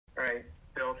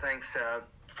thanks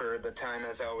for the time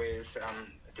as always. I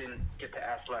didn't get to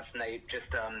ask last night,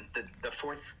 just the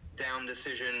fourth down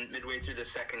decision midway through the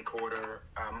second quarter.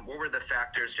 What were the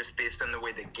factors, just based on the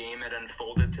way the game had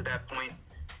unfolded to that point,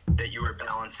 that you were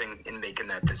balancing in making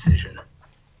that decision?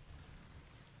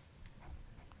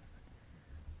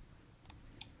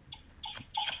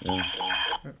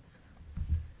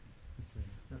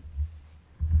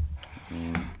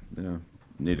 Yeah,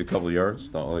 need a couple of yards.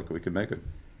 Thought like we could make it.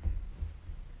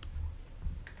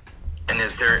 And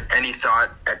is there any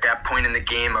thought at that point in the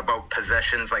game about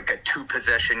possessions, like a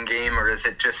 2-possession game, or is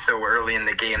it just so early in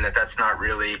the game that that's not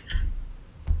really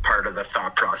part of the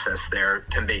thought process there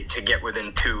to get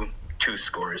within two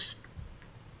scores?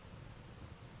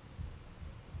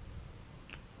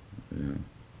 Yeah,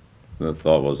 the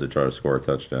thought was to try to score a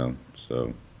touchdown,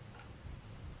 so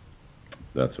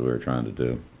that's what we were trying to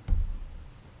do.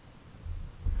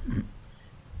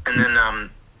 And then I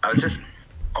was just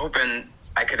hoping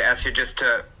I could ask you just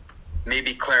to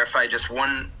maybe clarify just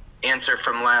one answer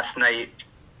from last night.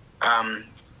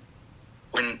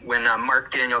 When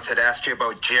Mark Daniels had asked you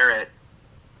about Jarrett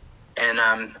and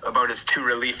about his 2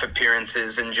 relief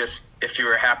appearances, and just if you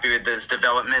were happy with his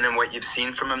development and what you've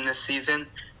seen from him this season.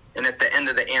 And at the end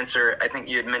of the answer, I think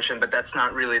you had mentioned, but that's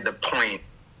not really the point.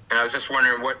 And I was just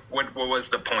wondering what was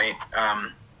the point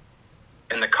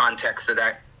in the context of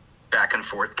that back and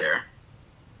forth there?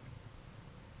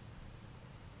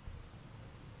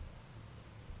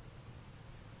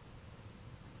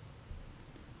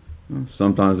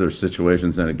 Sometimes there's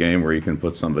situations in a game where you can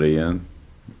put somebody in,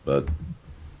 but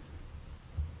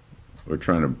we're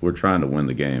trying to win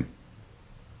the game.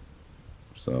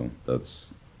 So that's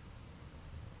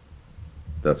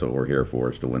what we're here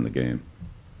for, is to win the game.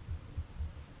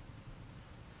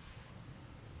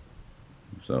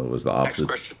 So it was the opposite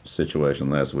situation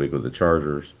last week with the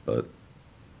Chargers, but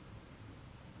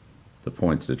the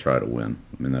point's to try to win.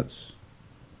 I mean,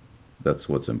 that's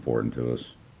what's important to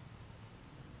us.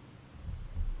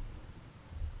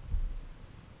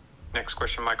 Next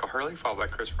question, Michael Hurley, followed by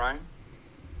Chris Ryan.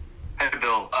 Hey,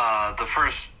 Bill. The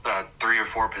first 3 or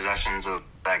 4 possessions of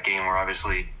that game were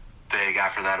obviously big.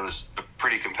 After that, it was a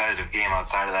pretty competitive game.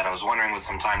 Outside of that, I was wondering, with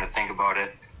some time to think about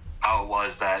it, how it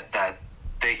was that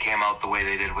they came out the way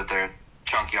they did with their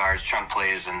chunk yards, chunk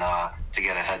plays, and to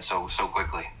get ahead so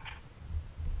quickly.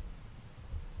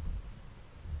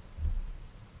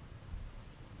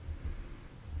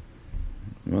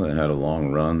 Well, they had a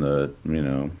long run that,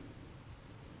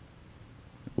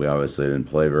 we obviously didn't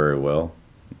play very well.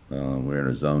 We were in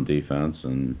a zone defense,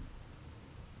 and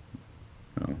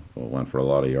went for a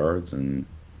lot of yards, and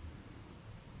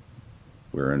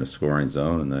we were in a scoring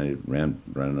zone, and they ran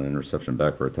an interception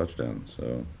back for a touchdown.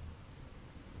 So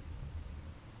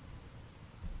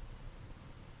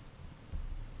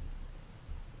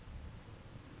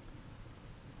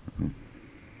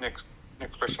next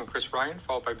question, Chris Ryan,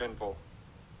 followed by Ben Vole.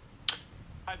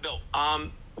 Hi, Bill.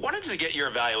 Wanted to get your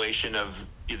evaluation of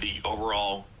the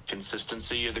overall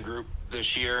consistency of the group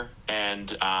this year,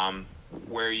 and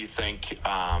where you think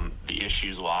the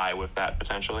issues lie with that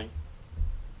potentially.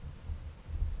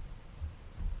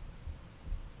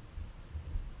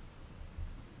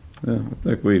 Yeah, I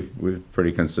think we've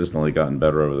pretty consistently gotten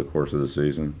better over the course of the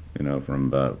season.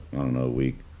 From about,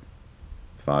 week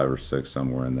 5 or 6,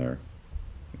 somewhere in there.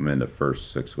 I mean, the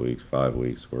first 6 weeks, 5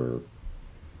 weeks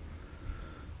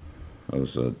it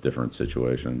was a different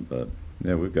situation, but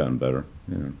yeah, we've gotten better.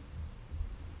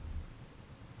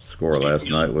 Score last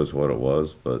night was what it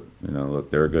was, but look,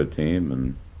 they're a good team,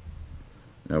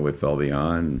 and we fell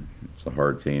behind. It's a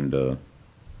hard team to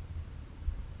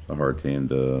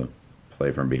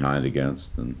play from behind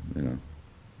against, and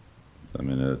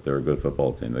they're a good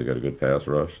football team. They got a good pass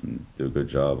rush and do a good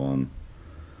job on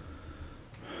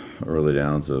early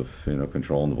downs of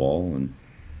controlling the ball, and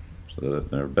so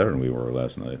they're better than we were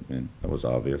last night. I mean, that was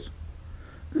obvious.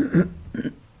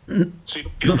 So you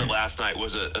feel that last night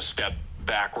was a step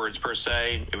backwards per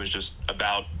se? It was just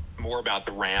more about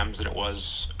the Rams than it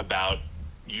was about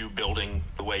you building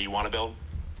the way you want to build?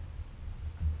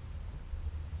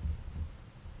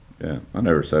 Yeah, I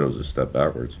never said it was a step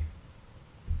backwards.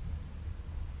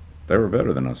 They were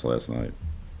better than us last night.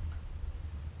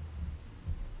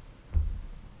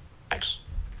 Thanks.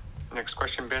 Next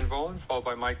question, Ben Volen, followed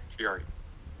by Mike Fiori.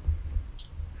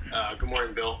 Good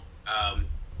morning, Bill.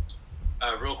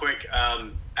 Real quick,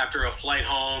 after a flight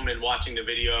home and watching the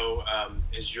video,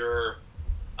 is your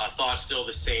thought still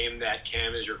the same that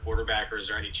Cam is your quarterback, or is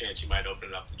there any chance you might open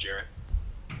it up to Jarrett?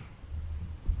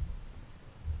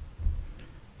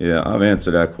 Yeah, I've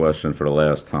answered that question for the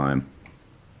last time.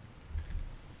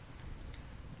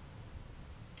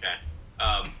 Okay.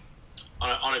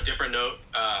 a different note,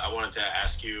 I wanted to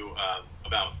ask you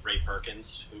about Ray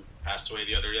Perkins, who passed away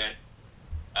the other day.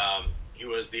 He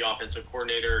was the offensive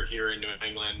coordinator here in New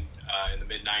England in the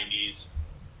mid '90s.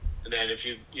 And then if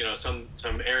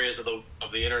some areas of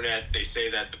the internet, they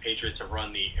say that the Patriots have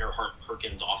run the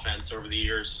Erhardt-Perkins offense over the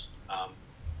years.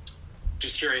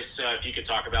 Just curious if you could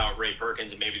talk about Ray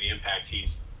Perkins and maybe the impact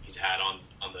he's had on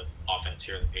the offense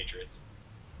here in the Patriots.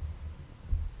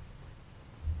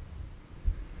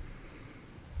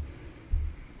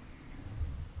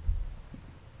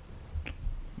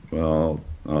 Well,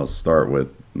 I'll start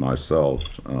with myself.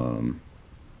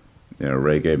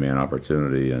 Ray gave me an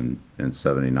opportunity in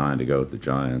 '79 to go with the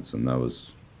Giants, and that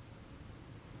was,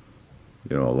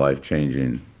 a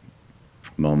life-changing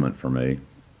moment for me.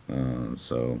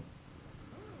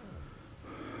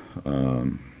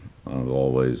 I've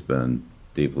always been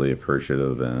deeply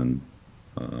appreciative and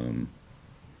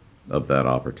of that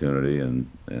opportunity,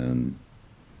 and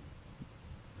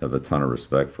have a ton of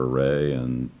respect for Ray,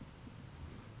 and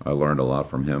I learned a lot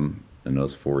from him in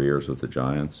those 4 years with the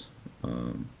Giants.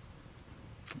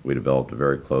 We developed a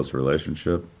very close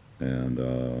relationship,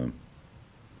 and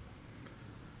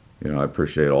I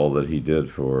appreciate all that he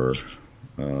did for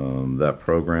that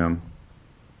program,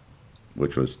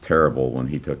 which was terrible when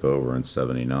he took over in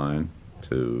 '79,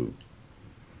 to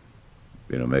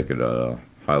make it a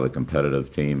highly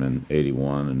competitive team in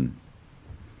 '81, and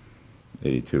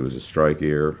 '82 was a strike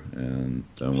year, and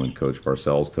then when Coach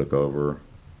Parcells took over,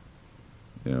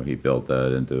 he built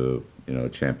that into a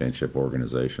championship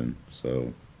organization.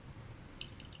 So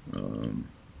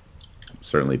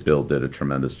certainly Bill did a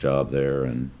tremendous job there,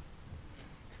 and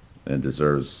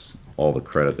deserves all the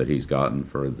credit that he's gotten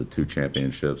for the 2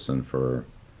 championships and for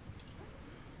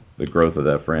the growth of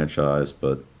that franchise.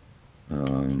 But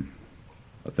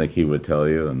I think he would tell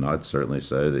you, and I'd certainly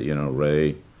say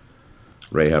that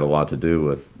Ray had a lot to do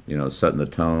with setting the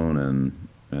tone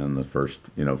and the first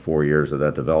 4 years of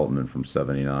that development from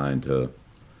 '79 to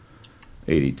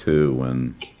 '82,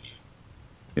 when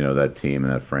that team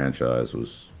and that franchise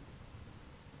was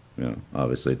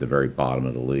obviously at the very bottom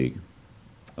of the league.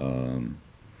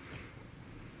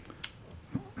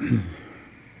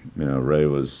 Ray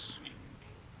was,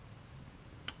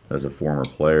 as a former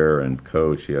player and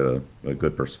coach, he had a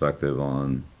good perspective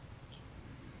on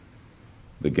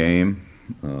the game.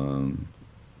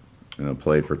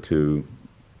 Played for two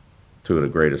of the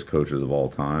greatest coaches of all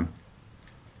time,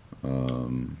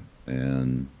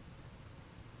 and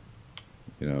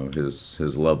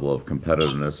his level of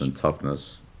competitiveness and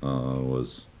toughness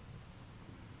was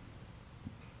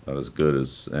about as good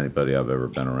as anybody I've ever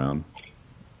been around.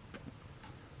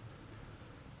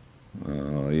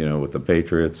 With the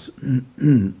Patriots,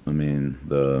 I mean,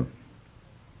 the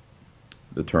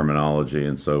terminology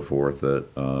and so forth that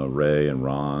Ray and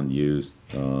Ron used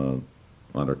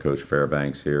under Coach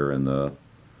Fairbanks here in the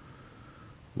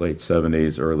late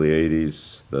 '70s, early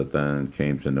 '80s, that then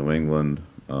came to New England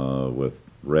with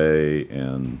Ray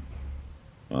and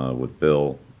with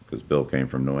Bill, because Bill came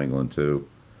from New England too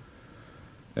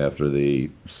after the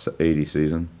 '80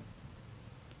 season.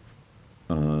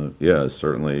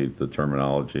 Certainly the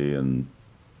terminology and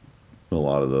a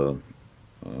lot of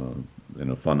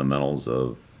the fundamentals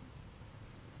of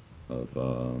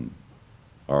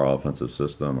our offensive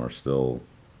system are still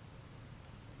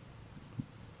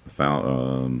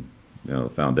the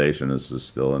foundation is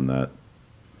still in that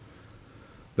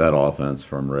offense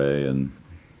from Ray and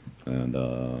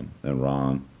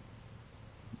Ron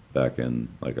back in,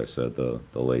 like I said, the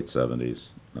late '70s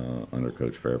under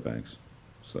Coach Fairbanks.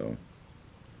 So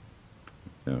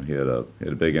he had a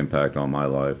big impact on my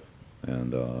life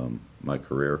and my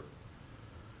career,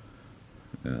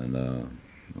 and I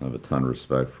have a ton of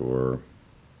respect for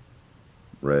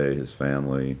Ray, his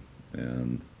family,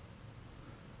 and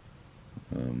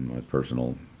my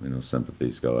personal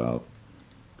sympathies go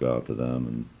out to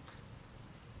them,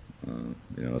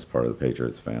 and as part of the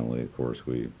Patriots family, of course,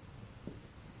 we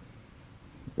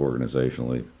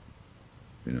organizationally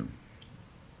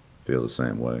feel the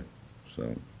same way.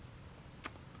 So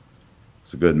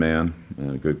he's a good man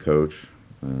and a good coach,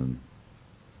 and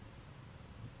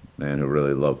man who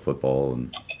really loved football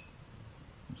and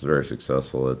was very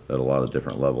successful at a lot of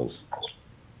different levels.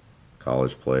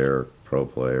 College player, pro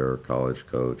player, college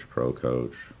coach, pro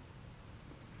coach.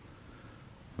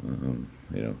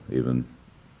 Even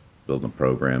building a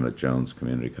program at Jones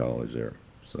Community College there.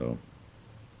 So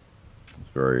it's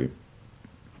a very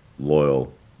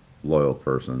loyal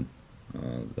person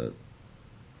that,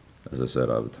 as I said,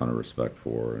 I have a ton of respect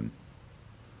for, and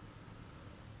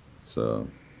it's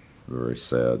very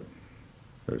sad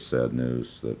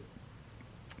news that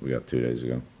we got 2 days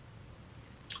ago.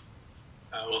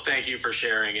 thank you for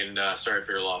sharing, and sorry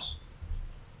for your loss.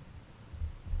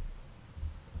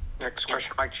 Next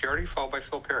question, Mike Chiardi, followed by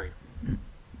Phil Perry.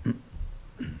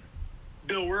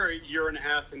 Bill, we're a year and a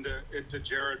half into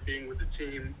Jared being with the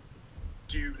team.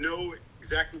 Do you know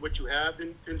exactly what you have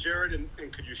in Jared, and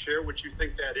could you share what you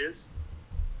think that is?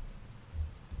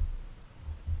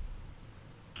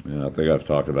 Yeah, I think I've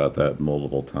talked about that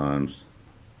multiple times.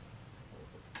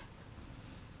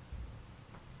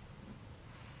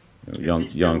 You know,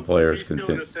 young players is he still an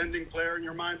continue. ascending player in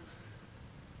your mind?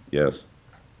 Yes.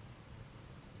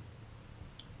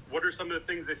 What are some of the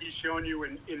things that he's shown you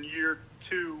in year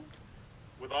two,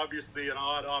 with obviously an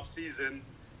odd off season,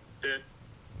 that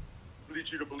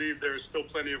leads you to believe there's still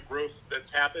plenty of growth that's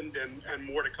happened and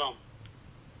more to come?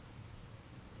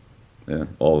 Yeah,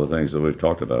 all the things that we've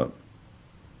talked about.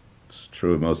 It's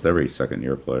true of most every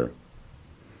second-year player.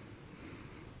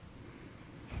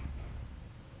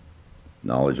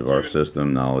 Knowledge of our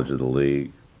system, knowledge of the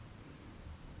league,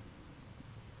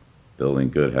 building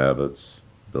good habits,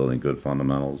 building good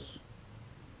fundamentals,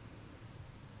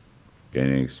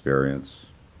 gaining experience.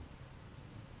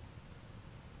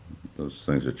 Those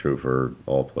things are true for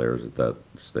all players at that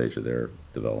stage of their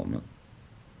development.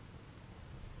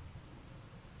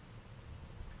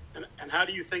 And how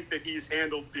do you think that he's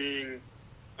handled being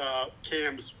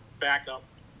Cam's backup?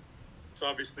 It's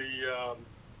obviously,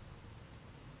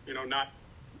 not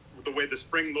the way the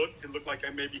spring looked. It looked like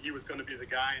maybe he was going to be the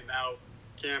guy, and now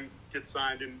Cam gets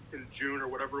signed in June or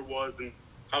whatever it was. And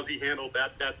how's he handled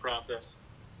that process?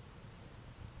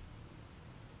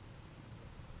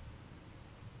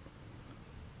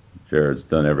 Jared's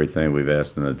done everything we've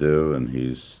asked him to do, and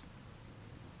he's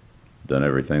done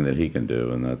everything that he can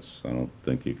do, and I don't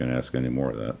think you can ask any more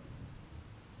of that.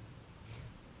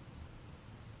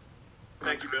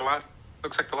 Thank you, Bill.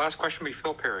 Looks like the last question will be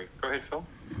Phil Perry. Go ahead, Phil.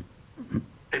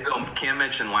 Hey, Bill, Cam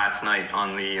mentioned last night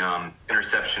on the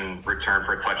interception return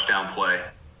for a touchdown play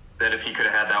that if he could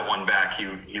have had that one back,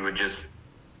 he would just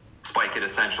spike it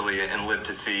essentially and live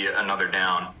to see another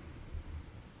down.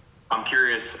 I'm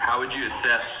curious, how would you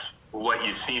assess what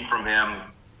you've seen from him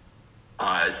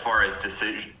as far as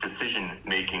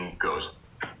decision-making goes?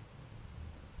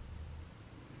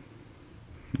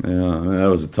 Yeah, I mean, that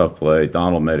was a tough play.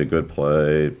 Donald made a good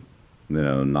play,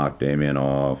 knocked Damian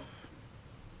off.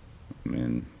 I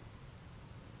mean,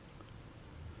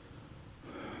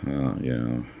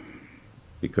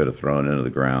 he could have thrown it into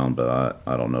the ground, but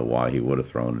I don't know why he would have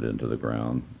thrown it into the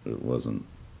ground. It really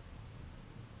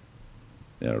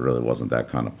wasn't that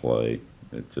kind of play.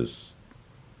 It was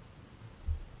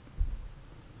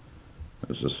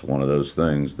just one of those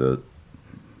things that,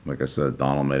 like I said,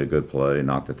 Donald made a good play,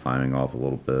 knocked the timing off a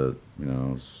little bit.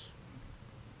 It's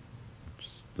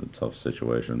just a tough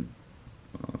situation.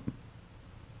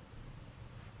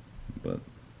 But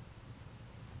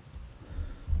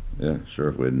yeah, sure.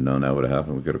 If we had known that would have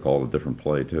happened, we could have called a different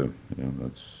play too.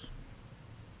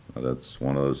 That's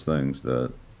one of those things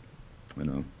that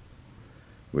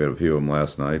we had a few of them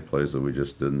last night. Plays that we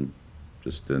just didn't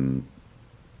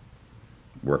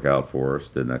work out for us,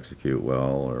 didn't execute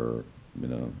well, or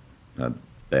had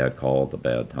bad call at the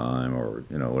bad time, or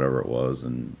whatever it was,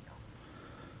 and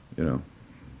the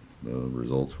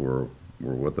results were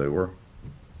what they were.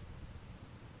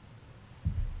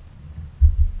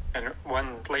 And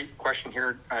one late question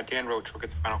here, Dan Roach will get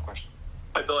the final question.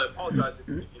 Hi, Bill. I apologize if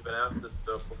you've been asked this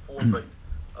before, but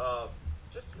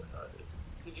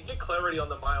did you get clarity on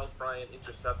the Miles Bryant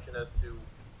interception as to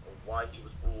why he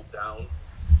was ruled down?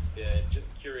 And just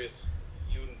curious,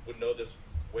 you would know this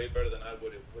way better than I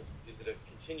would. Is it a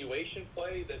continuation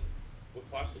play that would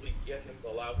possibly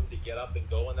allow him to get up and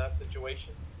go in that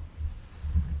situation?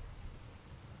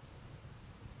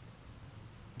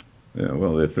 Yeah,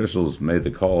 well, the officials made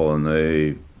the call, and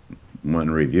they went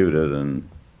and reviewed it and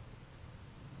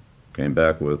came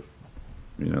back with,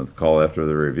 the call after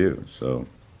the review. So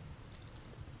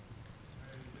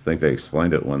I think they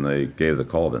explained it when they gave the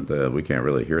call, didn't they? We can't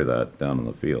really hear that down in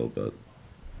the field, but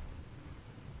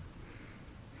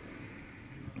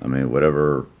I mean,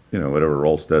 whatever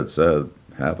Rolstead said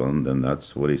happened, and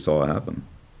that's what he saw happen.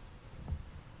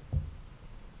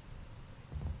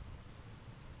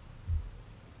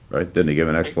 Right? Didn't he give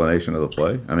an explanation of the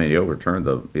play? I mean, they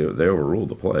overruled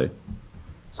the play.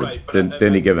 So right, but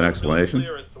didn't he give an explanation?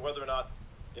 Clear as to whether or not,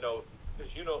 because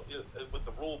with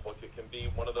the rule book, it can be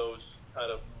one of those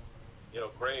kind of,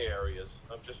 gray areas.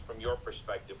 Just from your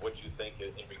perspective, what you think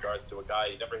in regards to a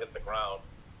guy, he never hit the ground,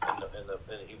 and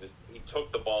he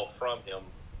took the ball from him,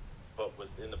 but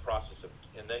was in the process of,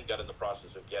 and then got in the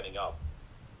process of getting up.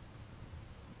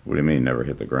 What do you mean never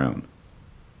hit the ground?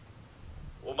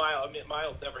 Well,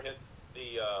 Miles never hit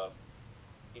he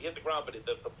hit the ground, but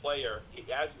the player,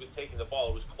 as he was taking the ball,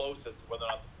 it was closest to whether or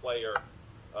not the player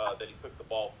that he took the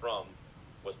ball from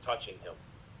was touching him.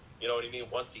 You know what I mean?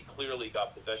 Once he clearly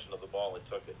got possession of the ball and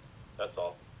took it. That's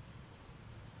all.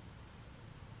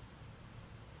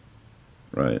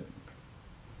 Right.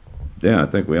 Yeah, I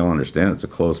think we all understand it's a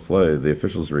close play. The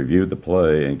officials reviewed the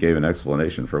play and gave an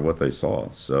explanation for what they saw.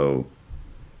 So,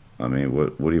 I mean,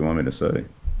 what do you want me to say?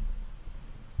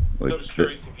 Like, I'm just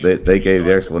curious if you- they gave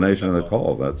the That's explanation of the all.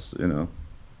 call. That's, you know.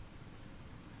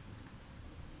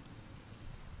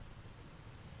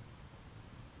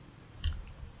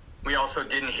 We also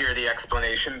didn't hear the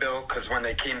explanation, Bill, because when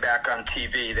they came back on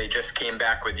TV, they just came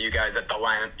back with you guys at the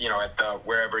line, you know, at the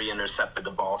wherever he intercepted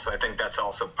the ball. So I think that's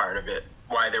also part of it.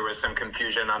 Why there was some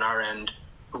confusion on our end,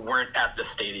 who weren't at the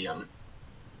stadium.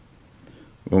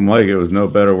 Well, Mike, it was no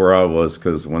better where I was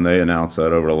because when they announced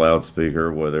that over the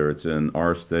loudspeaker, whether it's in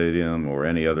our stadium or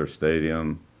any other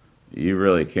stadium, you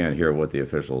really can't hear what the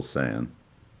official's saying.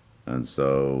 And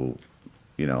so,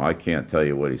 you know, I can't tell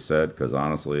you what he said because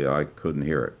honestly, I couldn't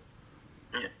hear it.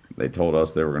 Yeah. They told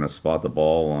us they were going to spot the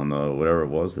ball on the, whatever it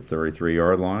was, the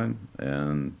 33-yard line,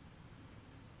 and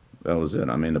that was it.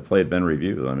 I mean, the play had been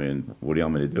reviewed. I mean, what do you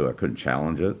want me to do? I couldn't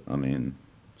challenge it. I mean,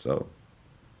 so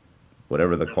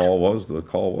whatever the call was, the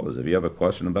call was. If you have a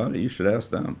question about it, you should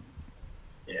ask them.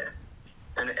 Yeah.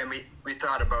 And we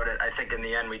thought about it. I think in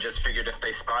the end, we just figured if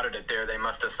they spotted it there, they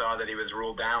must have saw that he was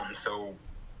ruled down. So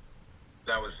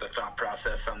that was the thought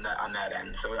process on that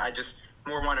end. So I just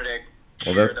more wanted to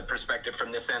share the perspective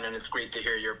from this end, and it's great to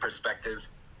hear your perspective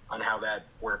on how that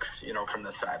works, you know, from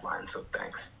the sideline. So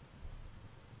thanks.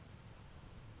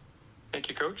 Thank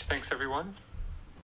you, Coach. Thanks, everyone.